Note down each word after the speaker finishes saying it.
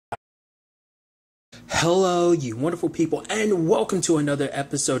Hello, you wonderful people, and welcome to another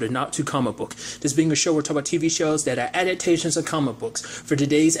episode of Not Too Comic Book. This being a show where we talk about TV shows that are adaptations of comic books. For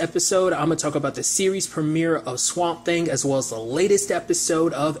today's episode, I'm going to talk about the series premiere of Swamp Thing, as well as the latest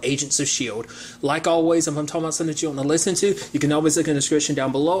episode of Agents of S.H.I.E.L.D. Like always, if I'm talking about something that you want to listen to, you can always look in the description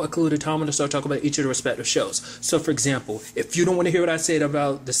down below, include a time when I start talking about each of the respective shows. So, for example, if you don't want to hear what I said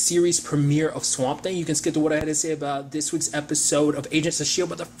about the series premiere of Swamp Thing, you can skip to what I had to say about this week's episode of Agents of S.H.I.E.L.D.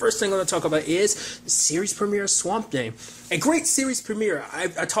 But the first thing I'm going to talk about is the series premiere of Swamp Thing. A great series premiere. I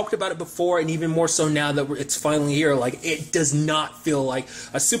talked about it before, and even more so now that it's finally here. Like, it does not feel like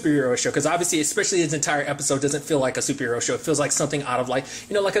a superhero show, because obviously, especially its entire episode doesn't feel like a superhero show. It feels like something out of, like,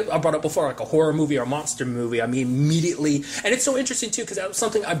 you know, like I brought up before, like a horror movie or a monster movie. I mean, immediately, and it's so interesting too, because that was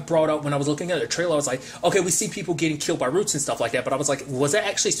something I brought up when I was looking at the trailer. I was like, okay, we see people getting killed by roots and stuff like that, but I was like, was that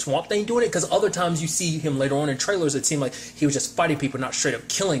actually Swamp Thing doing it? Because other times you see him later on in trailers, it seemed like he was just fighting people, not straight up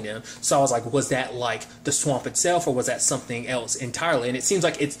killing them. So I was like, was that like the swamp itself, or was that something else entirely? And it seems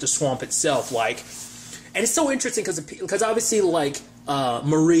like it's the swamp itself. Like, and it's so interesting because obviously, like,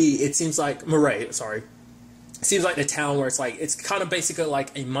 it seems like it seems like the town where it's like, it's kind of basically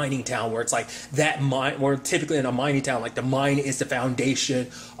like a mining town, where it's like that mine, where typically in a mining town, like the mine is the foundation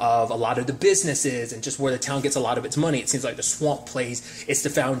of a lot of the businesses and just where the town gets a lot of its money. It seems like the swamp place, it's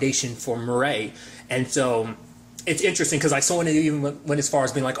the foundation for Murray. And so it's interesting because I saw it even went as far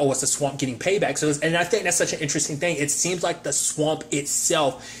as being like, oh, it's the swamp getting payback. So, and I think that's such an interesting thing. It seems like the swamp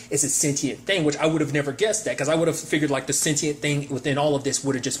itself is a sentient thing, which I would have never guessed that, because I would have figured like the sentient thing within all of this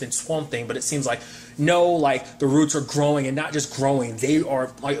would have just been Swamp Thing. But it seems like, no, like the roots are growing, and not just growing, they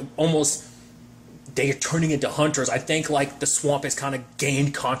are like almost, they are turning into hunters. I think like the swamp has kind of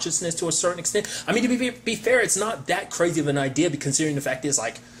gained consciousness to a certain extent. I mean, to be fair, it's not that crazy of an idea, considering the fact is,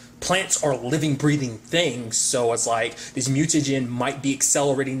 like, plants are living, breathing things, so it's like this mutagen might be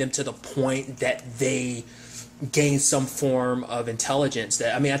accelerating them to the point that they gain some form of intelligence.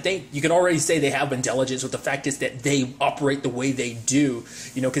 That, I mean, I think you can already say they have intelligence, but the fact is that they operate the way they do,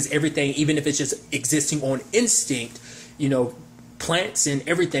 you know, because everything, even if it's just existing on instinct, you know, plants and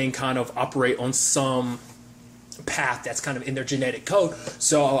everything kind of operate on some path that's kind of in their genetic code.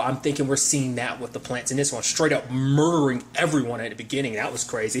 So I'm thinking we're seeing that with the plants in this one, straight up murdering everyone at the beginning. That was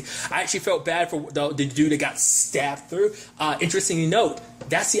crazy. I actually felt bad for the dude that got stabbed through. Interestingly note,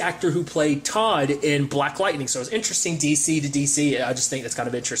 that's the actor who played Todd in Black Lightning. So it's interesting, DC to DC. I just think that's kind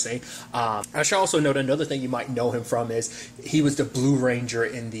of interesting. I should also note another thing you might know him from is he was the Blue Ranger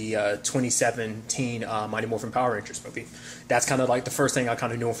in the 2017 Mighty Morphin Power Rangers movie. That's kind of like the first thing I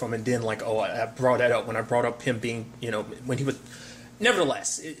kind of knew him from, and then like, oh, I brought that up when I brought up him being, you know, when he was.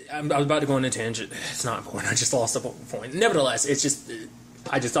 Nevertheless, I was about to go on a tangent. It's not important. I just lost the point. Nevertheless, it's just,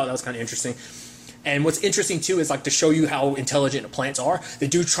 I just thought that was kind of interesting. And what's interesting too is like to show you how intelligent the plants are. The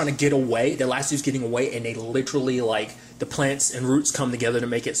dude's trying to get away. The last dude's getting away, and they literally, like, the plants and roots come together to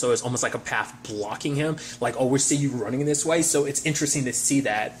make it so it's almost like a path blocking him. Like, oh, we see you running this way. So it's interesting to see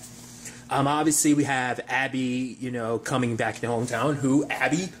that. Obviously, we have Abby, you know, coming back to hometown, who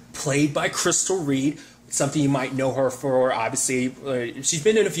Abby played by Crystal Reed. Something you might know her for, obviously. She's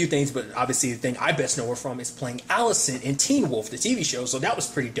been in a few things, but obviously the thing I best know her from is playing Allison in Teen Wolf, the TV show, so that was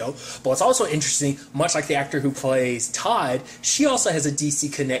pretty dope. But what's also interesting, much like the actor who plays Todd, she also has a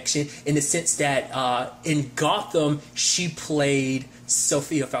DC connection in the sense that in Gotham, she played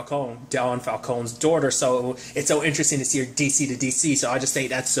Sophia Falcone, Dawn Falcone's daughter, so it's so interesting to see her DC to DC, so I just think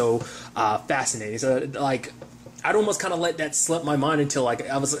that's so fascinating. So, like, I'd almost kind of let that slip my mind until, like,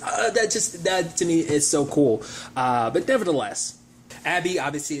 I was like, that to me is so cool. But nevertheless, Abby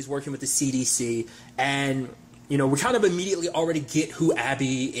obviously is working with the CDC, and, you know, we kind of immediately already get who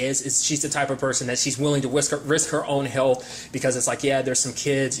Abby is. She's the type of person that she's willing to risk her own health, because it's like, yeah, there's some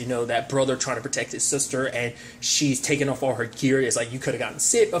kids, you know, that brother trying to protect his sister, and she's taking off all her gear. It's like, you could have gotten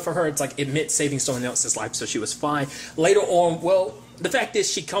sick, but for her, it's like, it meant saving someone else's life, so she was fine. Later on, well, the fact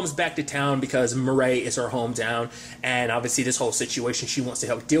is, she comes back to town because Murray is her hometown, and obviously this whole situation she wants to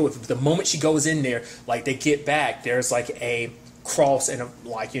help deal with. The moment she goes in there, like, they get back, there's like a cross and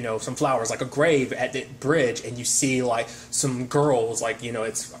like, you know, some flowers, like a grave at the bridge, and you see like some girls, like, you know,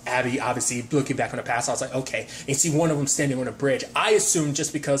 it's Abby obviously looking back on the past. I was like, okay, and you see one of them standing on a bridge. I assumed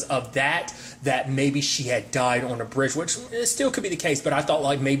just because of that maybe she had died on a bridge, which still could be the case, but I thought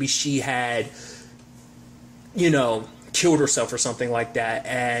like maybe she had, you know, killed herself or something like that,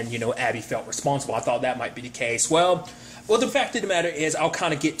 and, you know, Abby felt responsible. I thought that might be the case. Well, the fact of the matter is, I'll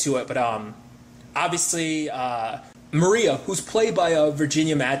kind of get to it, but obviously Maria, who's played by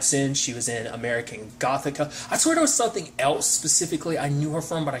Virginia Madsen, she was in American Gothica. I swear there was something else specifically I knew her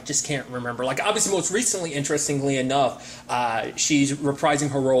from, but I just can't remember. Like, obviously, most recently, interestingly enough, she's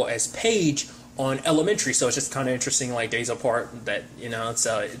reprising her role as Paige on Elementary, so it's just kind of interesting, like days apart. That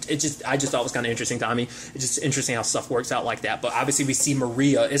so I just thought it was kind of interesting to me. It's just interesting how stuff works out like that. But obviously, we see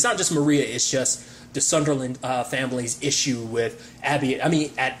Maria. It's not just Maria. It's just the Sunderland family's issue with Abby. I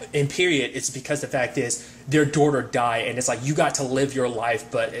mean, in period, it's because the fact is their daughter died, and it's like you got to live your life,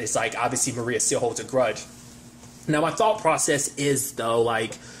 but it's like obviously Maria still holds a grudge. Now, my thought process is though,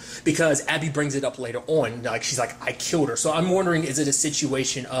 like, because Abby brings it up later on, like she's like, I killed her. So I'm wondering, is it a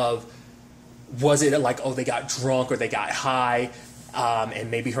situation of, was it like, oh, they got drunk or they got high,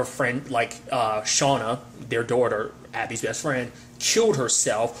 and maybe her friend, like Shauna, their daughter, Abby's best friend, killed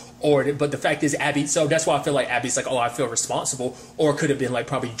herself, but the fact is Abby, so that's why I feel like Abby's like, oh, I feel responsible, or it could have been like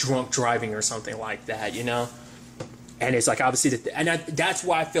probably drunk driving or something like that, And it's like obviously that's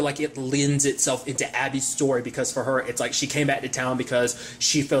why I feel like it lends itself into Abby's story, because for her it's like she came back to town because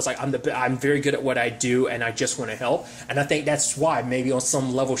she feels like I'm very good at what I do and I just want to help. And I think that's why maybe on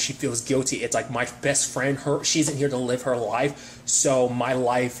some level she feels guilty. It's like my best friend, she isn't here to live her life, so my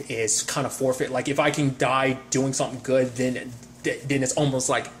life is kind of forfeit. Like if I can die doing something good, then it's almost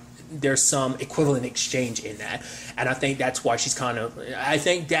like there's some equivalent exchange in that. And I think that's why she's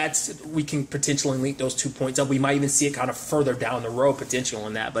we can potentially link those 2 points up. We might even see it kind of further down the road potential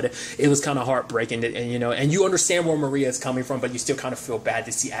in that, but it was kind of heartbreaking, and you understand where Maria is coming from, but you still kind of feel bad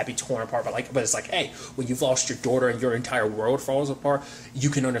to see Abby torn apart. But it's like, hey, when you've lost your daughter and your entire world falls apart, you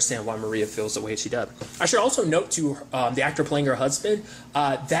can understand why Maria feels the way she does. I should also note to the actor playing her husband,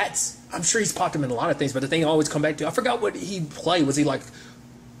 I'm sure he's popped him in a lot of things, but the thing I always come back to, I forgot what he played. Was he like,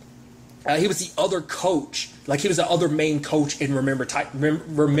 he was the other coach, like he was the other main coach in Remember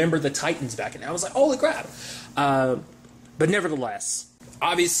the Titans back in. I was like, holy crap! But nevertheless,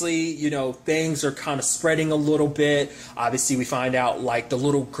 obviously, things are kind of spreading a little bit. Obviously, we find out like the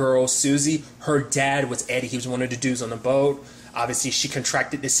little girl Susie, her dad was Eddie. He was one of the dudes on the boat. Obviously, she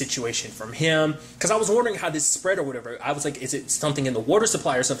contracted this situation from him. Because I was wondering how this spread or whatever. I was like, is it something in the water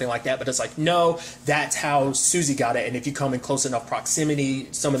supply or something like that? But it's like, no, that's how Susie got it. And if you come in close enough proximity,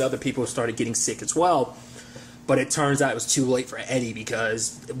 some of the other people started getting sick as well. But it turns out it was too late for Eddie,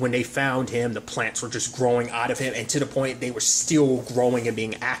 because when they found him, the plants were just growing out of him. And to the point they were still growing and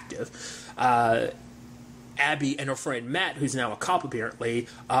being active. Abby and her friend Matt, who's now a cop apparently,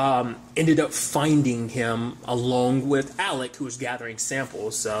 ended up finding him along with Alec, who was gathering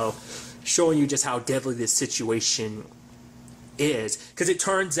samples. So showing you just how deadly this situation is. Because it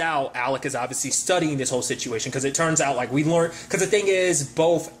turns out Alec is obviously studying this whole situation, because it turns out, like, we learned, because the thing is,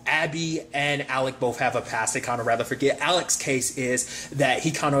 both Abby and Alec both have a past they kind of rather forget. Alec's case is that he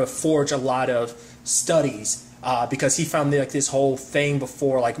kind of forged a lot of studies, because he found like this whole thing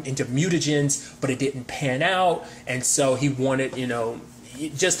before, like into mutagens, but it didn't pan out, and so he wanted,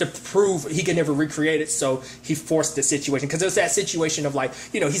 just to prove he could never recreate it, so he forced the situation. Because there's that situation of like,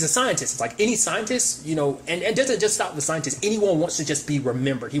 he's a scientist. It's like any scientist, and it doesn't just stop with scientists. Anyone wants to just be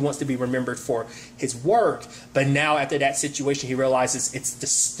remembered. He wants to be remembered for his work. But now after that situation, he realizes it's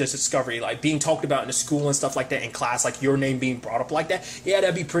this discovery, like being talked about in the school and stuff like that, in class, like your name being brought up like that. Yeah,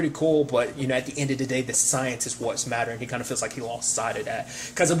 that'd be pretty cool. But, at the end of the day, the science is what's mattering. He kind of feels like he lost sight of that.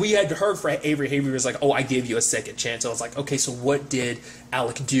 Because we had heard from Avery was like, oh, I gave you a second chance. So I was like, okay, so what did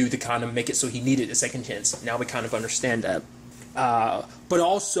Alec do to kind of make it so he needed a second chance? Now we kind of understand that. But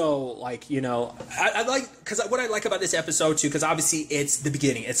also, like, I like, because what I like about this episode too, because obviously it's the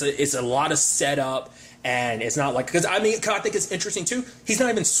beginning. It's a lot of setup, and it's not like, because I think it's interesting too. He's not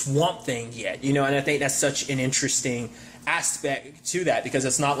even Swamp Thing yet, and I think that's such an interesting aspect to that, because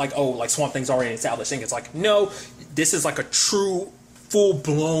it's not like, oh, like Swamp Thing's already an established thing. It's like, no, this is like a true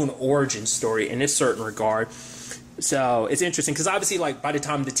full-blown origin story in a certain regard. So it's interesting, because obviously, like, by the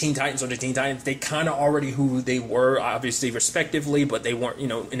time the Teen Titans or the Teen Titans, they kind of already who they were, obviously, respectively, but they weren't,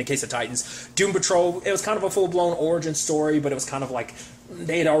 in the case of Titans. Doom Patrol, it was kind of a full-blown origin story, but it was kind of like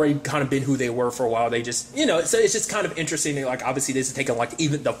they had already kind of been who they were for a while. They just, so it's just kind of interesting. Like, obviously, this is taking, like,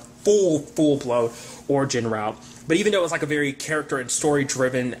 even the full-blown origin route. But even though it was like a very character and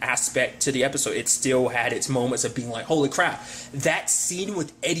story-driven aspect to the episode, it still had its moments of being like, holy crap, that scene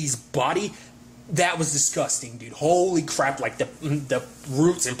with Eddie's body, that was disgusting, dude. Holy crap, like the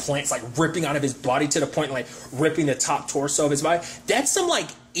roots and plants like ripping out of his body to the point like ripping the top torso of his body. That's some like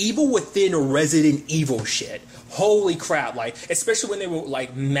Evil Within Resident Evil shit. Holy crap, like, especially when they were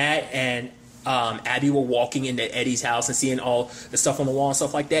like Matt and Abby were walking into Eddie's house and seeing all the stuff on the wall and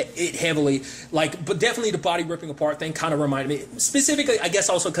stuff like that. It heavily, like, but definitely the body ripping apart thing kind of reminded me, specifically, I guess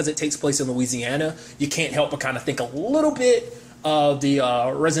also because it takes place in Louisiana, you can't help but kind of think a little bit of the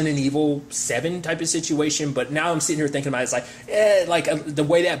Resident Evil 7 type of situation. But now I'm sitting here thinking about it, it's like, the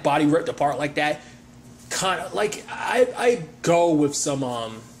way that body ripped apart like that, kind of like, I go with some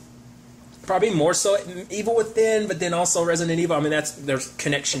Probably more so Evil Within, but then also Resident Evil. I mean, there's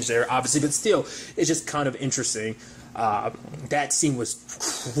connections there, obviously, but still, it's just kind of interesting. That scene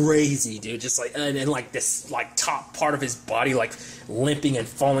was crazy, dude. Just like, and like this, like top part of his body, like limping and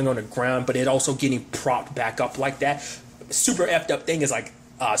falling on the ground, but it also getting propped back up like that. Super effed up thing is like,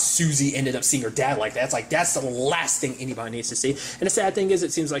 Susie ended up seeing her dad like that. It's like, that's the last thing anybody needs to see. And the sad thing is,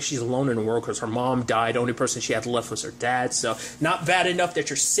 it seems like she's alone in the world because her mom died. The only person she had left was her dad. So not bad enough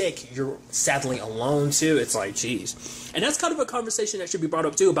that you're sick, you're sadly alone too. It's like, geez. And that's kind of a conversation that should be brought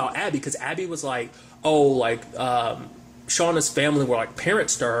up too about Abby, because Abby was like, oh, like, Shauna's family were like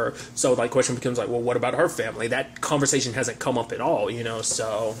parents to her. So like, question becomes like, well, what about her family? That conversation hasn't come up at all, you know,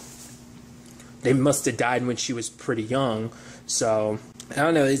 so they must have died when she was pretty young. So I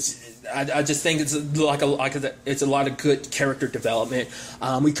don't know. I just think it's it's a lot of good character development.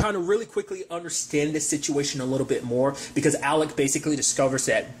 We kind of really quickly understand this situation a little bit more because Alec basically discovers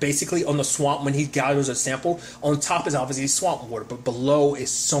that basically on the swamp, when he gathers a sample, on top is obviously swamp water, but below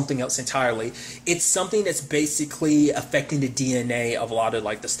is something else entirely. It's something that's basically affecting the DNA of a lot of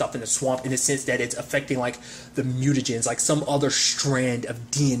like the stuff in the swamp, in the sense that it's affecting like the mutagens, like some other strand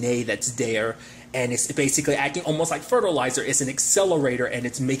of DNA that's there. And it's basically acting almost like fertilizer. It's an accelerator, and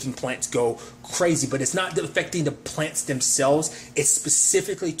it's making plants go crazy. But it's not affecting the plants themselves. It's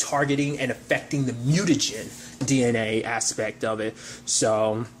specifically targeting and affecting the mutagen DNA aspect of it.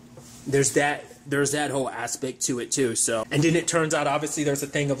 So there's that whole aspect to it too. So, and then it turns out, obviously, there's a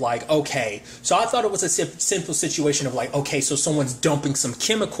thing of like, okay, so I thought it was a simple situation of like, okay, so someone's dumping some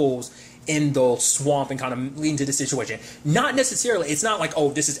chemicals in the swamp and kind of leading to the situation. Not necessarily. It's not like, oh,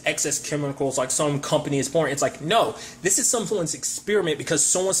 this is excess chemicals like some company is pouring. It's like, no, this is someone's experiment because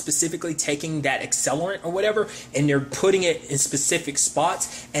someone's specifically taking that accelerant or whatever and they're putting it in specific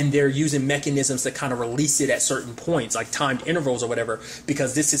spots and they're using mechanisms to kind of release it at certain points, like timed intervals or whatever,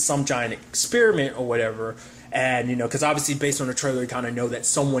 because this is some giant experiment or whatever. And, you know, because obviously based on the trailer, you kind of know that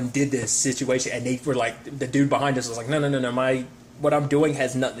someone did this situation and they were like, the dude behind us was like, no, what I'm doing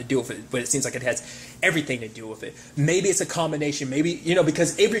has nothing to do with it, but it seems like it has everything to do with it. Maybe it's a combination. Maybe, you know,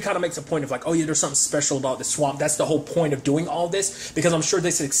 because Avery kind of makes a point of like, oh yeah, there's something special about the swamp. That's the whole point of doing all this, because I'm sure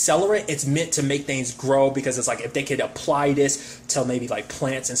this accelerant, it's meant to make things grow, because it's like if they could apply this to maybe like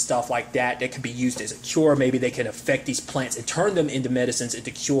plants and stuff like that, that could be used as a cure. Maybe they can affect these plants and turn them into medicines,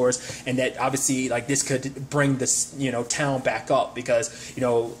 into cures, and that obviously like this could bring this, you know, town back up, because, you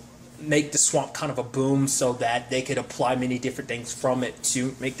know, make the swamp kind of a boom so that they could apply many different things from it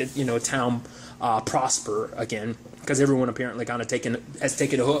to make the, you know, town prosper again, because everyone apparently kind of has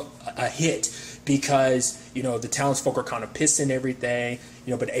taken a hit because, you know, the townsfolk are kind of pissing everything,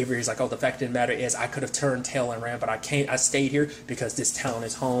 you know, but Avery's like, oh, the fact of the matter is I could have turned tail and ran, but I stayed here because this town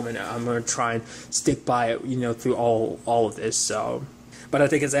is home and I'm going to try and stick by it, you know, through all of this. So, but I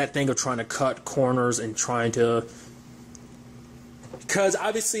think it's that thing of trying to cut corners and trying to, because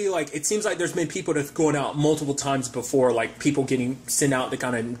obviously, like, it seems like there's been people that have gone out multiple times before, like, people getting sent out to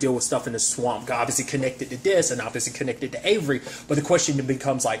kind of deal with stuff in the swamp, obviously connected to this and obviously connected to Avery. But the question then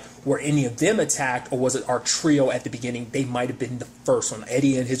becomes, like, were any of them attacked, or was it our trio at the beginning? They might have been the first one.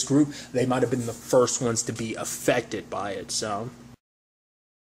 Eddie and his group, they might have been the first ones to be affected by it, so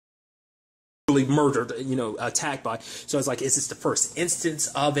murdered, you know, attacked by. So it's like, is this the first instance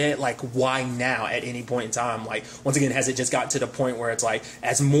of it? Like, why now at any point in time? Like, once again, has it just got to the point where it's like,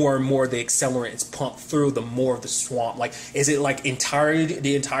 as more and more the accelerant is pumped through, the more of the swamp, like, is it like the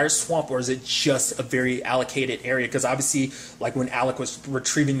entire swamp, or is it just a very allocated area? Because obviously, like when Alec was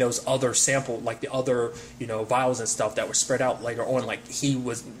retrieving those other sample, like the other, you know, vials and stuff that were spread out later on, like he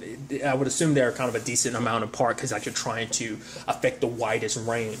was, I would assume they're kind of a decent amount apart, because like you're trying to affect the widest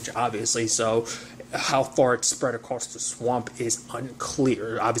range, obviously. So how far it's spread across the swamp is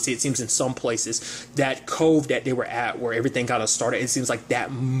unclear. Obviously, it seems in some places that cove that they were at, where everything kind of started, it seems like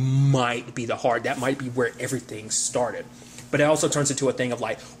that might be that might be where everything started. But it also turns into a thing of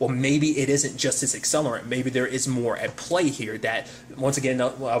like, well, maybe it isn't just this accelerant. Maybe there is more at play here. That, once again,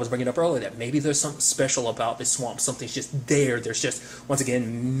 I was bringing up earlier, that maybe there's something special about this swamp. Something's just there. There's just, once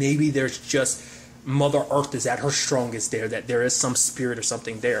again, maybe there's just Mother Earth is at her strongest there. That there is some spirit or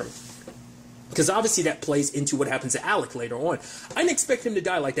something there. Because obviously that plays into what happens to Alec later on. I didn't expect him to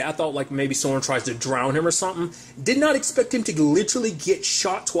die like that. I thought like maybe someone tries to drown him or something. Did not expect him to literally get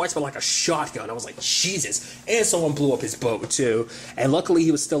shot twice by like a shotgun. I was like, Jesus. And someone blew up his boat too. And luckily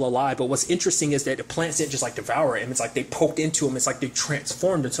he was still alive. But what's interesting is that the plants didn't just like devour him. It's like they poked into him. It's like they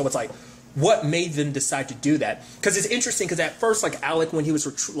transformed him. So it's like, what made them decide to do that? Because it's interesting. Because at first, like Alec, when he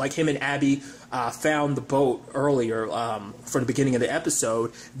was like him and Abby found the boat earlier for the beginning of the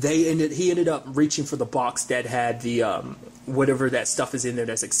episode, he ended up reaching for the box that had the whatever that stuff is in there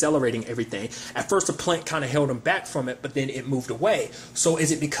that's accelerating everything. At first, the plant kind of held him back from it, but then it moved away. So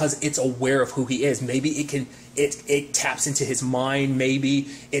is it because it's aware of who he is? Maybe it taps into his mind. Maybe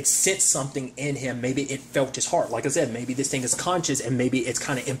it sensed something in him. Maybe it felt his heart. Like I said, maybe this thing is conscious, and maybe it's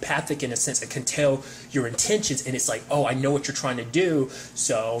kind of empathic in a sense. It can tell your intentions, and it's like, oh, I know what you're trying to do.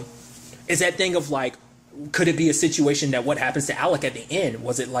 So is that thing of like, could it be a situation that what happens to Alec at the end?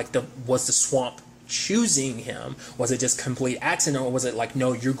 Was it like was the swamp choosing him? Was it just complete accident, or was it like,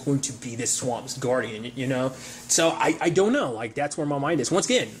 no, you're going to be this swamp's guardian, you know? So I don't know. Like, that's where my mind is. Once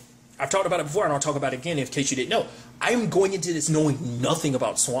again, I've talked about it before, and I'll talk about it again in case you didn't know. I'm going into this knowing nothing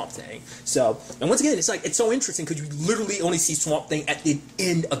about Swamp Thing. So, and once again, it's like, it's so interesting because you literally only see Swamp Thing at the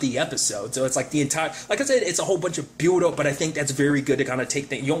end of the episode. So it's like the entire, like I said, it's a whole bunch of build up, but I think that's very good to kind of take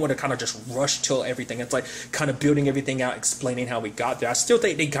things. You don't want to kind of just rush till everything. It's like kind of building everything out, explaining how we got there. I still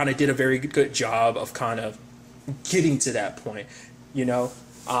think they kind of did a very good job of kind of getting to that point, you know?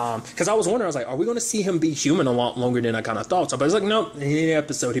 Because I was wondering, I was like, are we going to see him be human a lot longer than I kind of thought? So, but it's like, no, in the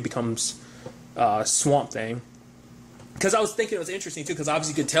episode, he becomes Swamp Thing. Because I was thinking it was interesting, too, because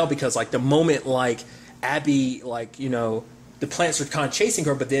obviously you could tell, because, like, the moment, like, Abby, like, you know, the plants are kind of chasing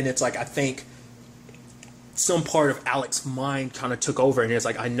her, but then it's like, I think some part of Alec's mind kind of took over, and it's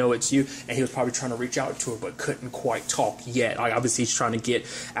like, I know it's you, and he was probably trying to reach out to her, but couldn't quite talk yet. Like, obviously he's trying to get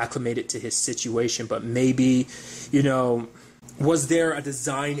acclimated to his situation, but maybe, you know, was there a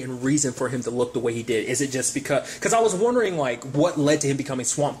design and reason for him to look the way he did? Is it just because I was wondering, like, what led to him becoming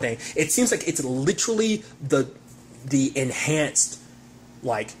Swamp Thing? It seems like it's literally the enhanced,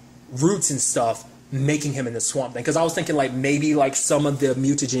 like, roots and stuff making him into Swamp Thing. Because I was thinking, like, maybe, like, some of the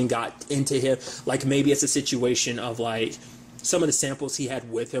mutagen got into him. Like, maybe it's a situation of, like, some of the samples he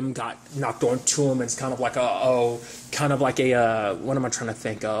had with him got knocked onto him. And it's kind of like what am I trying to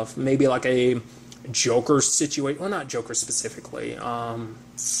think of? Maybe like a Joker situation. Well, not Joker specifically.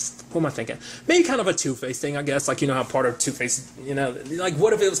 Who am I thinking? Maybe kind of a Two-Face thing, I guess. Like, you know how part of Two-Face, you know, like,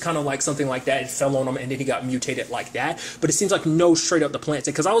 what if it was kind of like something like that? It fell on him and then he got mutated like that. But it seems like no straight up the plant.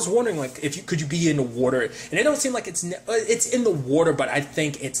 Because I was wondering, like, could you be in the water? And it don't seem like it's in the water, but I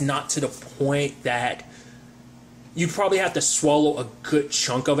think it's not to the point that you probably have to swallow a good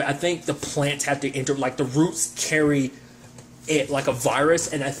chunk of it. I think the plants have to enter, like, the roots carry it like a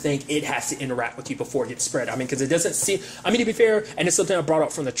virus, and I think it has to interact with you before it gets spread. I mean, because it doesn't seem, I mean, to be fair, and it's something I brought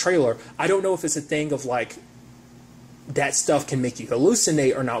up from the trailer, I don't know if it's a thing of, like, that stuff can make you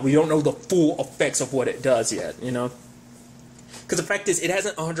hallucinate or not. We don't know the full effects of what it does yet, you know? Because the fact is, it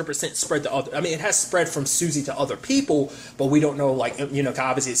hasn't 100% spread to other, I mean, it has spread from Susie to other people, but we don't know, like, you know,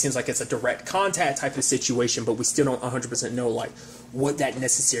 obviously it seems like it's a direct contact type of situation, but we still don't 100% know, like, what that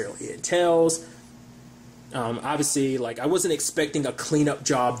necessarily entails. Obviously, like, I wasn't expecting a cleanup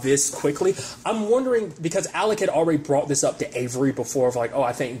job this quickly. I'm wondering, because Alec had already brought this up to Avery before, of like, oh,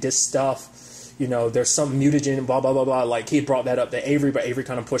 I think this stuff, you know, there's some mutagen, blah, blah, blah, blah. Like, he had brought that up to Avery, but Avery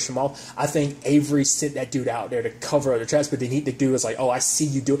kind of pushed him off. I think Avery sent that dude out there to cover the tracks, but then the dude was like, oh, I see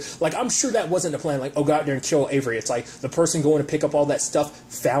you do it. Like, I'm sure that wasn't the plan. Like, oh, go out there and kill Avery. It's like the person going to pick up all that stuff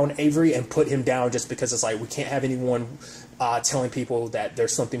found Avery and put him down just because it's like, we can't have anyone telling people that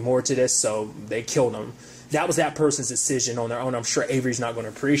there's something more to this, so they killed him. That was that person's decision on their own. I'm sure Avery's not going to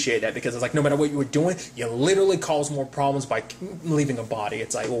appreciate that, because it's like, no matter what you were doing, you literally cause more problems by leaving a body.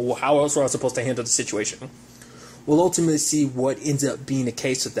 It's like, well, how else were I supposed to handle the situation? We'll ultimately see what ends up being the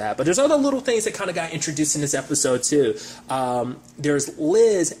case with that. But there's other little things that kind of got introduced in this episode, too. There's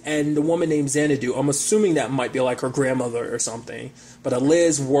Liz and the woman named Xanadu. I'm assuming that might be like her grandmother or something. But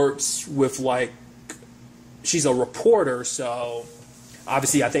Liz works with, like, she's a reporter, so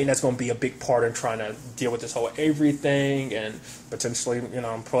obviously, I think that's going to be a big part in trying to deal with this whole Avery thing, and potentially, you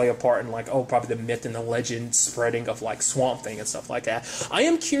know, play a part in, like, oh, probably the myth and the legend spreading of, like, Swamp Thing and stuff like that. I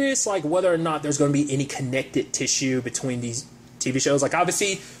am curious, like, whether or not there's going to be any connected tissue between these TV shows. Like,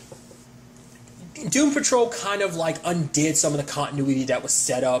 obviously, Doom Patrol kind of, like, undid some of the continuity that was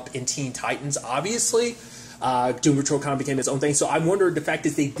set up in Teen Titans, obviously. Doom Patrol kind of became its own thing. So I wonder, the fact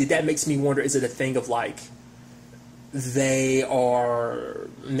that they did that makes me wonder, is it a thing of, like, they are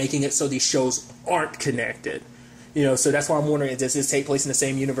making it so these shows aren't connected, you know? So that's why I'm wondering, does this take place in the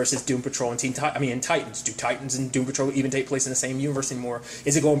same universe as Doom Patrol and Titans? Do Titans and Doom Patrol even take place in the same universe anymore?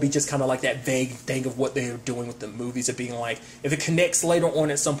 Is it going to be just kind of like that vague thing of what they're doing with the movies, of being like, if it connects later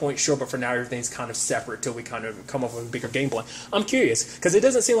on at some point, sure, but for now everything's kind of separate till we kind of come up with a bigger game plan? I'm curious, because it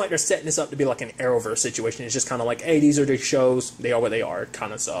doesn't seem like they're setting this up to be like an Arrowverse situation. It's just kind of like, hey, these are the shows, they are what they are,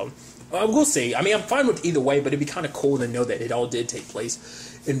 kind of. So We'll see. I mean, I'm fine with either way, but it'd be kind of cool to know that it all did take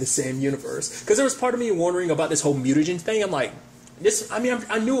place in the same universe. Because there was part of me wondering about this whole mutagen thing. I'm like, I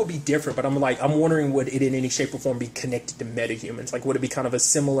knew it would be different, but I'm wondering, would it in any shape or form be connected to metahumans? Like, would it be kind of a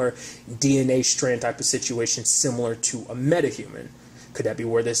similar DNA strand type of situation, similar to a metahuman? Could that be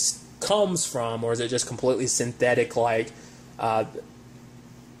where this comes from, or is it just completely synthetic, like, well,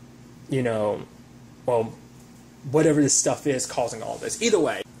 whatever this stuff is causing all this? Either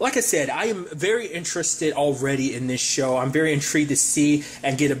way, like I said, I am very interested already in this show. I'm very intrigued to see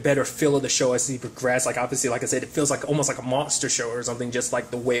and get a better feel of the show as we progress. Like, obviously, like I said, it feels like almost like a monster show or something, just like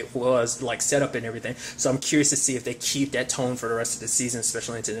the way it was, like, set up and everything. So I'm curious to see if they keep that tone for the rest of the season,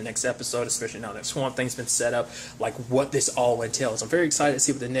 especially into the next episode, especially now that Swamp Thing's been set up, like what this all entails. I'm very excited to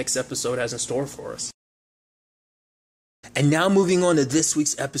see what the next episode has in store for us. And now moving on to this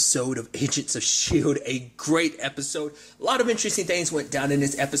week's episode of Agents of S.H.I.E.L.D., a great episode. A lot of interesting things went down in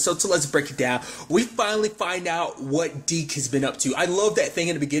this episode, so let's break it down. We finally find out what Deke has been up to. I love that thing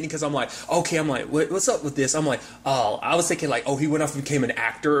in the beginning because I'm like, okay, what's up with this? I'm like, oh, I was thinking like, oh, he went off and became an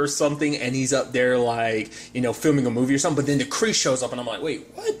actor or something, and he's up there like, filming a movie or something, but then the Kree shows up, and I'm like, wait,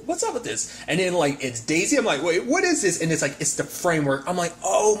 what? What's up with this? And then like, it's Daisy. I'm like, wait, what is this? And it's like, it's the framework. I'm like,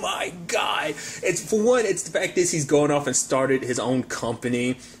 oh my God. It's, for one, it's the fact that he's going off and started his own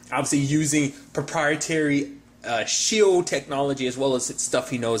company, obviously using proprietary S.H.I.E.L.D. technology as well as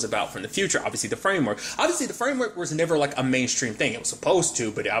stuff he knows about from the future. Obviously the framework was never like a mainstream thing. It was supposed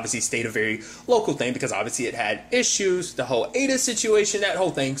to, but it obviously stayed a very local thing because obviously it had issues, the whole Ada situation, that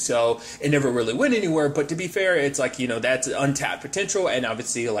whole thing, so it never really went anywhere. But to be fair, it's like, that's untapped potential, and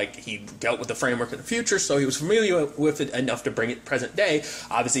obviously like he dealt with the framework in the future, so he was familiar with it enough to bring it present day.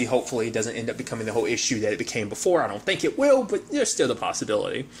 Obviously, hopefully it doesn't end up becoming the whole issue that it became before. I don't think it will, but there's still the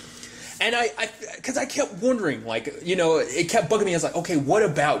possibility. And because I kept wondering, like, it kept bugging me. I was like, okay, what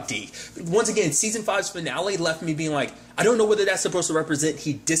about Deke? Once again, season 5's finale left me being like, I don't know whether that's supposed to represent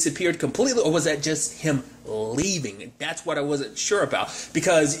he disappeared completely, or was that just him leaving? And that's what I wasn't sure about,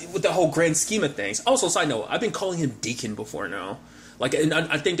 because with the whole grand scheme of things. Also, side note, I've been calling him Deacon before now. Like, and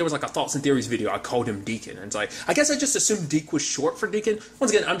I think there was like a Thoughts and Theories video, I called him Deacon. And it's like, I guess I just assumed Deke was short for Deacon.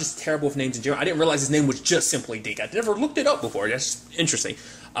 Once again, I'm just terrible with names in general. I didn't realize his name was just simply Deke. I never looked it up before. That's interesting.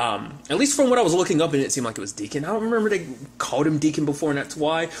 At least from what I was looking up, and it seemed like it was Deacon. I don't remember they called him Deacon before, and that's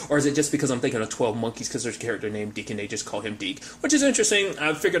why. Or is it just because I'm thinking of 12 Monkeys, because there's a character named Deacon, they just call him Deke, which is interesting.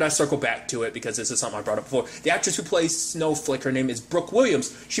 I figured I'd circle back to it because this is something I brought up before. The actress who plays Snowflake, her name is Brooke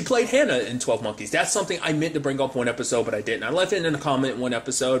Williams. She played Hannah in 12 Monkeys. That's something I meant to bring up one episode, but I didn't. I left it in a comment one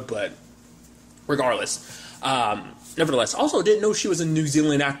episode, but regardless. Nevertheless, also didn't know she was a New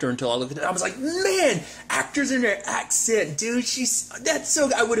Zealand actor until I looked at it. I was like, man, actors in their accent, dude, that's so,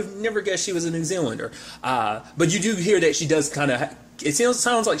 I would have never guessed she was a New Zealander. But you do hear that she does kind of, it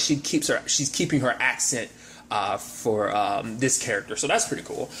sounds like she's keeping her accent for this character, so that's pretty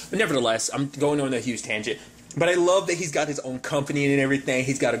cool. But nevertheless, I'm going on a huge tangent. But I love that he's got his own company and everything.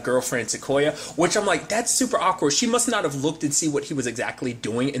 He's got a girlfriend, Sequoia, which I'm like, that's super awkward. She must not have looked and see what he was exactly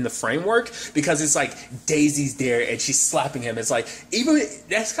doing in the framework, because it's like Daisy's there and she's slapping him. It's like, even,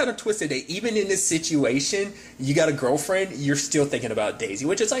 that's kind of twisted. That even in this situation, you got a girlfriend, you're still thinking about Daisy,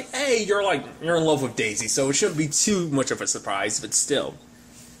 which is like, hey, you're in love with Daisy, so it shouldn't be too much of a surprise, but still.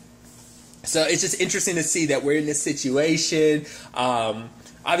 So it's just interesting to see that we're in this situation.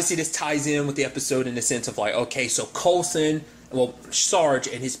 Obviously, this ties in with the episode in the sense of like, okay, so Coulson, well, Sarge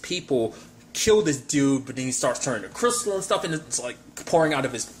and his people kill this dude, but then he starts turning to crystal and stuff, and it's like pouring out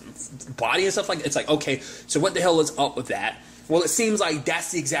of his body and stuff like that. It's like, okay, so what the hell is up with that? Well, it seems like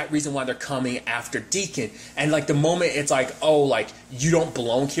that's the exact reason why they're coming after Deacon. And like the moment it's like, oh, like you don't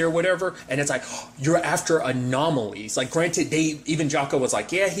belong here or whatever, and it's like, oh, you're after anomalies. Like, granted, even Jocko was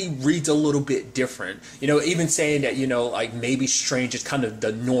like, yeah, he reads a little bit different. Even saying that, like maybe strange is kind of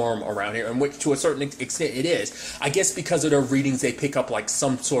the norm around here, and which to a certain extent it is. I guess because of their readings, they pick up like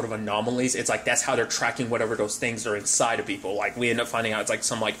some sort of anomalies. It's like that's how they're tracking whatever those things are inside of people. Like we end up finding out it's like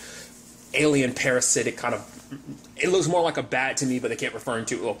some like alien parasitic kind of, it looks more like a bat to me, but they kept referring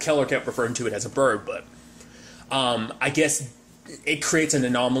to, well, Keller kept referring to it as a bird, but I guess it creates an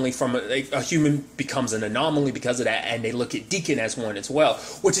anomaly from a human becomes an anomaly because of that, and they look at Deacon as one as well,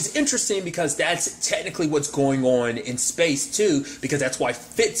 which is interesting because that's technically what's going on in space too, because that's why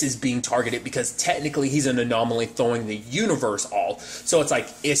Fitz is being targeted, because technically he's an anomaly throwing the universe off. So it's like,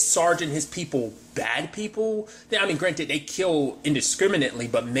 is Sarge and his people bad people? I mean, granted, they kill indiscriminately,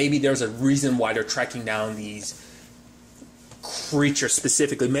 but maybe there's a reason why they're tracking down these creatures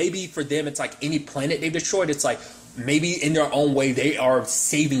specifically. Maybe for them it's like any planet they've destroyed, it's like maybe in their own way they are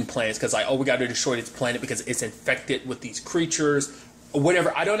saving planets, because like, oh, we got to destroy this planet because it's infected with these creatures or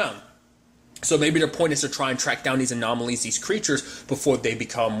whatever. I don't know. So maybe their point is to try and track down these anomalies, these creatures, before they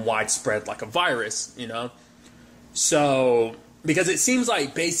become widespread like a virus, you know? So, because it seems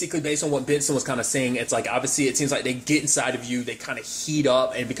like basically based on what Benson was kind of saying, it's like obviously it seems like they get inside of you, they kind of heat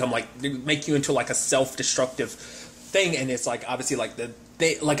up and become like, they make you into like a self-destructive thing. And it's like obviously like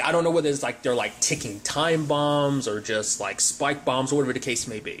I don't know whether it's like they're like ticking time bombs or just like spike bombs or whatever the case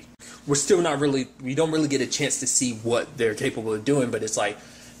may be. We don't really get a chance to see what they're capable of doing, but it's like,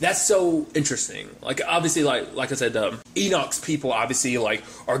 that's so interesting. Like obviously, like I said, Enoch's people obviously like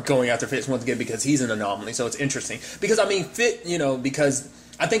are going after Fitz once again because he's an anomaly. So it's interesting because I mean Fit, you know, because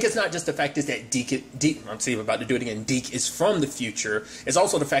I think it's not just the fact is that Deke. I'm see, I'm about to do it again. Deke is from the future. It's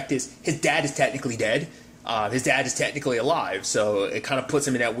also the fact is his dad is technically dead. His dad is technically alive, so it kind of puts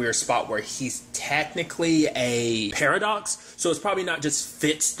him in that weird spot where he's technically a paradox. So it's probably not just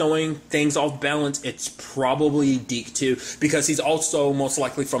Fitz throwing things off balance, it's probably Deke too, because he's also most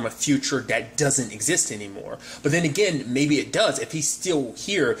likely from a future that doesn't exist anymore. But then again, maybe it does if he's still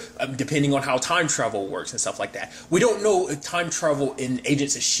here, depending on how time travel works and stuff like that. We don't know if time travel in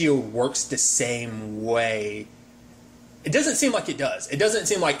Agents of S.H.I.E.L.D. works the same way. It doesn't seem like it does. It doesn't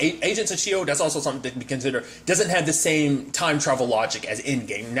seem like Agents of S.H.I.E.L.D., that's also something to be considered, doesn't have the same time travel logic as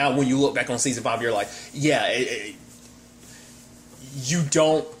Endgame. Now, when you look back on Season 5, you're like, yeah, you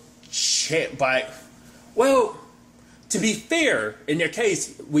don't check by... Well, to be fair, in their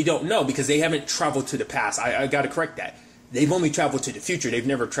case, we don't know because they haven't traveled to the past. I got to correct that. They've only traveled to the future. They've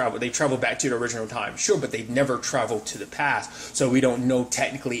never traveled. They traveled back to the original time. Sure, but they've never traveled to the past. So we don't know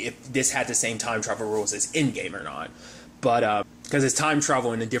technically if this had the same time travel rules as Endgame or not. But because it's time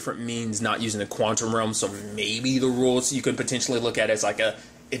travel in a different means, not using the quantum realm, so maybe the rules you could potentially look at as like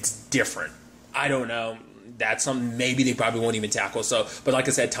it's different. I don't know. That's something maybe they probably won't even tackle. So, but like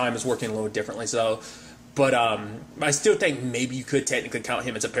I said, time is working a little differently. So, but I still think maybe you could technically count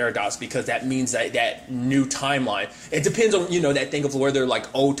him as a paradox because that means that new timeline. It depends on, you know, that thing of whether like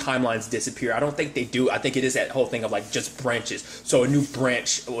old timelines disappear. I don't think they do. I think it is that whole thing of like just branches. So a new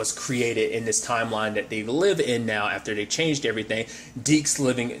branch was created in this timeline that they live in now after they changed everything. Deke's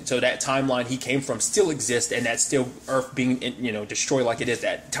living, so that timeline he came from still exists, and that's still Earth being, you know, destroyed like it is.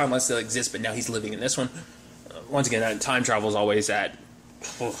 That timeline still exists, but now he's living in this one. Once again, that time travel is always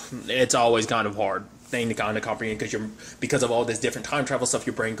it's always kind of hard thing to kind of comprehend because of all this different time travel stuff.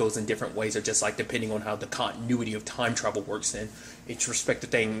 Your brain goes in different ways, or just like depending on how the continuity of time travel works in each respective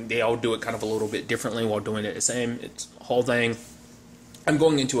thing, they all do it kind of a little bit differently while doing it the same. It's a whole thing. I'm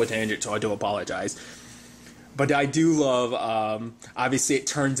going into a tangent, so I do apologize, but I do love obviously it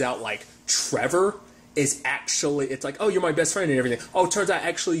turns out like Trevor is actually, it's like, oh, you're my best friend and everything. Oh, it turns out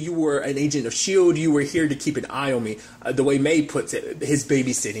actually you were an agent of S.H.I.E.L.D. You were here to keep an eye on me. The way May puts it, his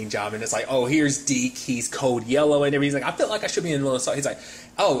babysitting job. And it's like, oh, here's Deke. He's code yellow and everything. He's like, I feel like I should be in the middle of the He's like,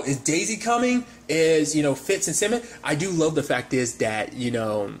 oh, is Daisy coming? Is, you know, Fitz and Simmons? I do love the fact is that, you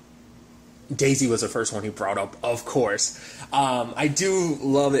know, Daisy was the first one he brought up, of course. I do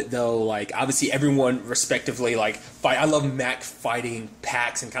love it, though. Like, obviously, everyone respectively, like, fight. I love Mac fighting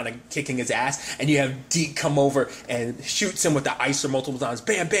Pax and kind of kicking his ass. And you have Deke come over and shoots him with the icer multiple times.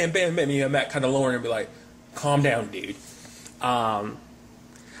 Bam, bam, bam, bam. And you have Mac kind of lowering and be like, calm down, dude.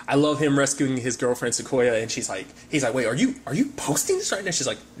 I love him rescuing his girlfriend Sequoia, and he's like, wait, are you posting this right now? She's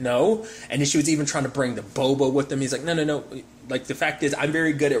like, no. And then she was even trying to bring the boba with him. He's like, no. Like, the fact is, I'm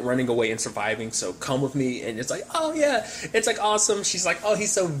very good at running away and surviving, so come with me. And it's like, oh yeah, it's like awesome. She's like, oh,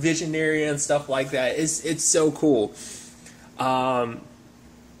 he's so visionary and stuff like that. It's so cool. Because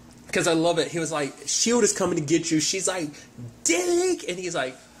I love it. He was like, S.H.I.E.L.D. is coming to get you. She's like, Dick, and he's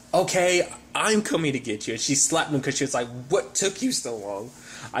like, okay, I'm coming to get you. And she slapped him because she was like, what took you so long?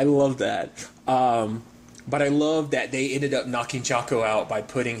 I love that. But I love that they ended up knocking Chaco out by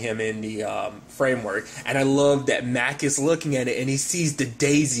putting him in the framework. And I love that Mac is looking at it and he sees the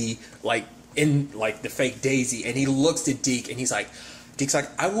Daisy, like, in, like, the fake Daisy. And he looks at Deke and Deke's like,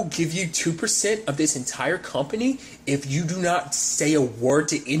 I will give you 2% of this entire company if you do not say a word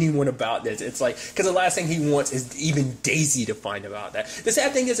to anyone about this. It's like, because the last thing he wants is even Daisy to find about that. The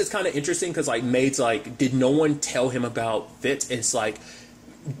sad thing is, it's kind of interesting because, like, Maid's like, did no one tell him about Fitz? It's like,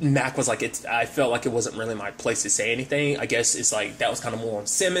 Mac was like, I felt like it wasn't really my place to say anything. I guess it's like, that was kind of more on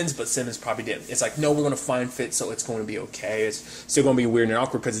Simmons, but Simmons probably didn't. It's like, no, we're going to find Fitz, so it's going to be okay. It's still going to be weird and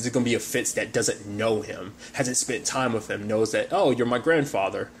awkward because it's going to be a Fitz that doesn't know him, hasn't spent time with him, knows that, oh, you're my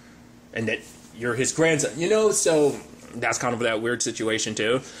grandfather, and that you're his grandson, you know? So that's kind of that weird situation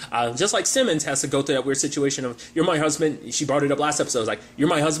too. Just like Simmons has to go through that weird situation of, you're my husband. She brought it up last episode. It was like, you're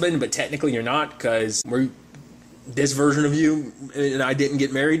my husband, but technically you're not, because we're this version of you and I didn't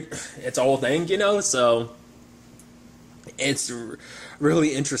get married. It's a whole thing, you know? So It's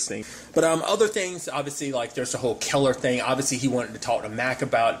really interesting. But other things, obviously, like there's the whole Keller thing. Obviously, he wanted to talk to Mac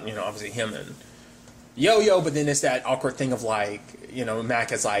about, you know, obviously him and Yo-Yo, but then it's that awkward thing of like, you know,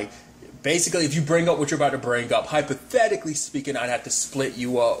 Mac is like, basically, if you bring up what you're about to bring up, hypothetically speaking, I'd have to split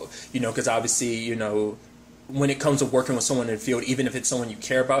you up, you know, because obviously, you know, when it comes to working with someone in the field, even if it's someone you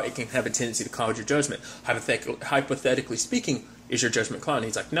care about, it can have a tendency to cloud your judgment. Hypothetically speaking, is your judgment clouded?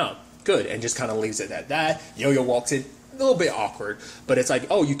 He's like, no, good, and just kind of leaves it at that. Yo-Yo walks in, a little bit awkward, but it's like,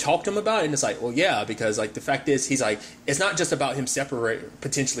 oh, you talked to him about it? And it's like, well, yeah, because like the fact is, he's like, it's not just about him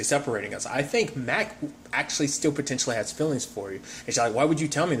potentially separating us. I think Mac actually still potentially has feelings for you. And she's like, why would you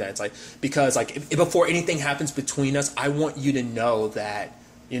tell me that? It's like, because like if before anything happens between us, I want you to know that,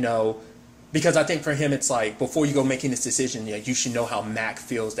 you know, because I think for him, it's like, before you go making this decision, yeah, you should know how Mac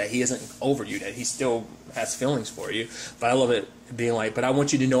feels, that he isn't over you, that he still has feelings for you. But I love it being like, but I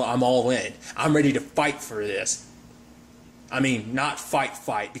want you to know I'm all in. I'm ready to fight for this. I mean, not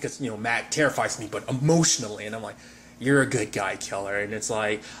fight, because, you know, Mac terrifies me, but emotionally. And I'm like, you're a good guy, Keller. And it's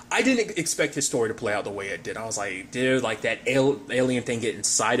like, I didn't expect his story to play out the way it did. I was like, dude, like that alien thing get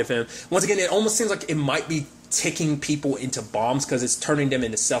inside of him. Once again, it almost seems like it might be ticking people into bombs because it's turning them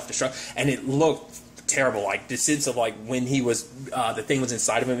into self-destruct. And it looked terrible. Like the sense of like when he was, the thing was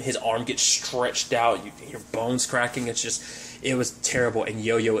inside of him, his arm gets stretched out, you hear bones cracking. It's just... it was terrible, and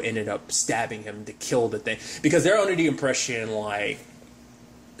Yo-Yo ended up stabbing him to kill the thing. Because they're under the impression, like,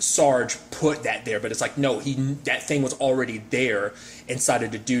 Sarge put that there, but it's like, no, that thing was already there inside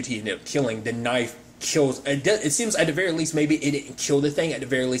of the dude he ended up killing. The knife kills... it seems, at the very least, maybe it didn't kill the thing. At the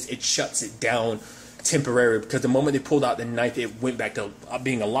very least, it shuts it down temporarily, because the moment they pulled out the knife, it went back to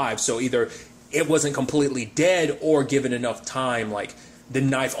being alive. So either it wasn't completely dead, or given enough time, like... the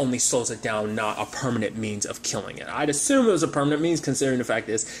knife only slows it down, not a permanent means of killing it. I'd assume it was a permanent means, considering the fact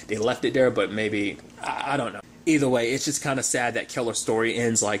is they left it there, but maybe, I don't know. Either way, it's just kind of sad that Keller's story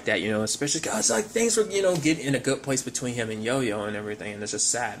ends like that, you know, especially because like things were, you know, getting in a good place between him and Yo-Yo and everything, and it's just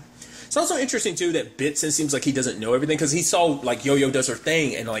sad. It's also interesting, too, that Bitson seems like he doesn't know everything, because he saw, like, Yo-Yo does her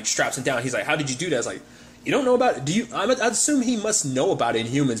thing and, like, straps him down. He's like, how did you do that? It's like, you don't know about it? I assume he must know about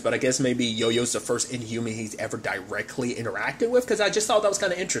Inhumans, but I guess maybe Yo-Yo's the first Inhuman he's ever directly interacted with, because I just thought that was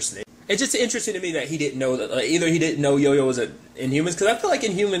kind of interesting. It's just interesting to me that he didn't know that, either he didn't know Yo-Yo was an Inhumans, because I feel like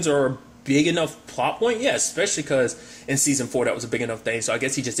Inhumans are a big enough plot point, yeah, especially because in season 4 that was a big enough thing, so I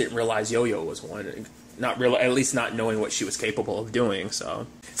guess he just didn't realize Yo-Yo was one, at least not knowing what she was capable of doing, so...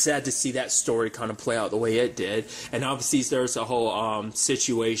 it's sad to see that story kind of play out the way it did, and obviously there's a whole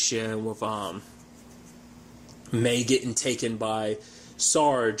situation with May getting taken by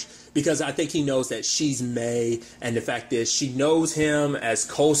Sarge, because I think he knows that she's May, and the fact is she knows him as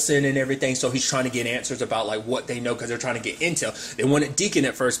Coulson and everything, so he's trying to get answers about like what they know, because they're trying to get intel. They wanted Deacon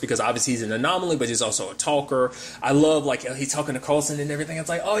at first because obviously he's an anomaly, but he's also a talker. I love like he's talking to Coulson and everything. It's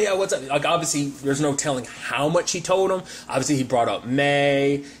like, oh yeah, what's up? Like obviously there's no telling how much he told him. Obviously he brought up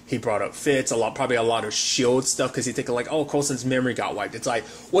May, he brought up Fitz, probably a lot of S.H.I.E.L.D. stuff, because he's thinking like, oh, Coulson's memory got wiped. It's like,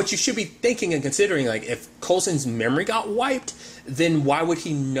 what you should be thinking and considering, like if Coulson's memory got wiped, then why would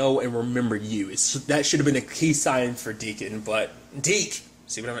he know and remember you? That should have been a key sign for Deacon, but Deke,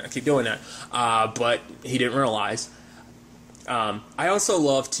 see what I keep doing that, but he didn't realize. I also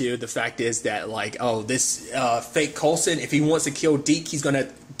love too the fact is that like, oh, this fake Coulson, if he wants to kill Deke, he's gonna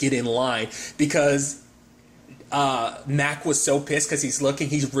get in line, because Mac was so pissed because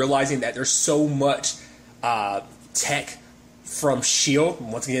he's realizing that there's so much tech from S.H.I.E.L.D.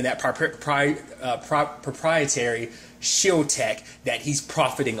 Once again, that proprietary S.H.I.E.L.D. tech that he's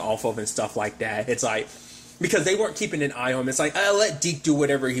profiting off of and stuff like that. It's like, because they weren't keeping an eye on him. It's like, let Deke do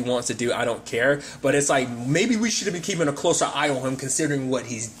whatever he wants to do. I don't care. But it's like, maybe we should have been keeping a closer eye on him considering what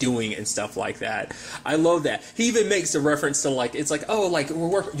he's doing and stuff like that. I love that. He even makes a reference to like, it's like, oh, like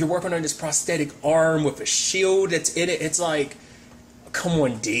you're working on this prosthetic arm with a shield that's in it. It's like, come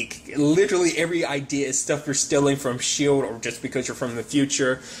on, Deke. Literally every idea is stuff you're stealing from S.H.I.E.L.D. or just because you're from the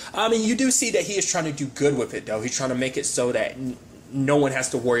future. I mean, you do see that he is trying to do good with it, though. He's trying to make it so that no one has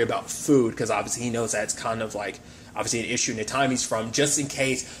to worry about food, because obviously he knows that's kind of like obviously an issue in the time he's from, just in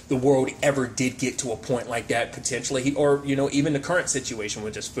case the world ever did get to a point like that potentially, or you know, even the current situation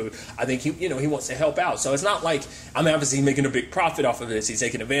with just food. I think he wants to help out. So it's not like, I mean, obviously he's making a big profit off of this. He's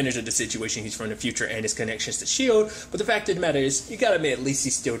taking advantage of the situation. He's from the future and his connections to S.H.I.E.L.D. But the fact of the matter is, you gotta admit, at least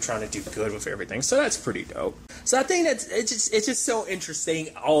he's still trying to do good with everything. So that's pretty dope. So I think it's just so interesting,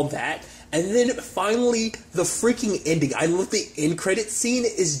 all that. And then finally, the freaking ending. I love the end credit scene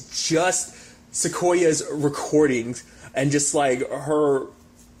is just Sequoia's recordings and just like her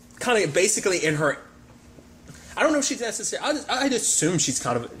kind of basically in her, I don't know if she's necessary. I'd assume she's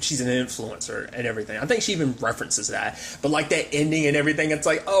an influencer and everything. I think she even references that. But like that ending and everything, it's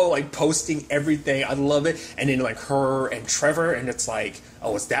like, oh, like posting everything. I love it. And then like her and Trevor, and it's like,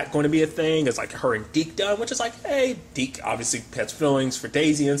 oh, is that going to be a thing? It's like her and Deke done, which is like, hey, Deke obviously has feelings for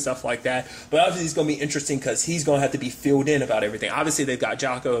Daisy and stuff like that. But obviously it's going to be interesting because he's going to have to be filled in about everything. Obviously they've got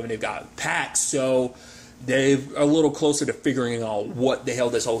Jocko and they've got Pax, so they're a little closer to figuring out what the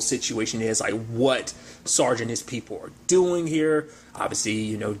hell this whole situation is, like what Sarge and his people are doing here. Obviously,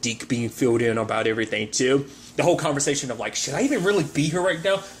 you know, Deke being filled in about everything too. The whole conversation of like, should I even really be here right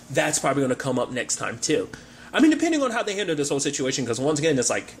now? That's probably going to come up next time too. I mean, depending on how they handle this whole situation, because once again, it's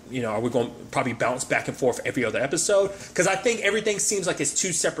like, you know, are we going to probably bounce back and forth every other episode? Because I think everything seems like it's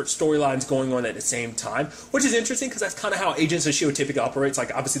two separate storylines going on at the same time, which is interesting because that's kind of how Agents of S.H.I.E.L.D. typically operates.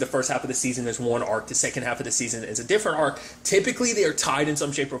 Like, obviously, the first half of the season is one arc. The second half of the season is a different arc. Typically, they are tied in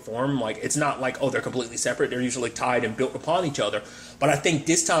some shape or form. Like, it's not like, oh, they're completely separate. They're usually tied and built upon each other. But I think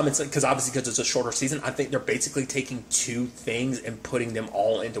this time, it's because obviously because it's a shorter season, I think they're basically taking two things and putting them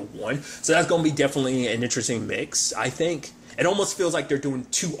all into one. So that's going to be definitely an interesting mix, I think. It almost feels like they're doing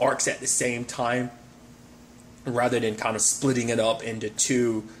two arcs at the same time rather than kind of splitting it up into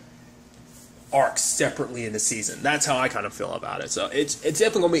two arcs separately in the season. That's how I kind of feel about it. So it's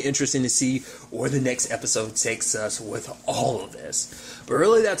definitely going to be interesting to see where the next episode takes us with all of this. But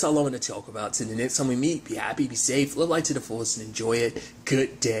really, that's all I want to talk about. So the next time we meet, be happy, be safe, live life to the fullest, and enjoy it.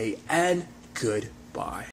 Good day and goodbye.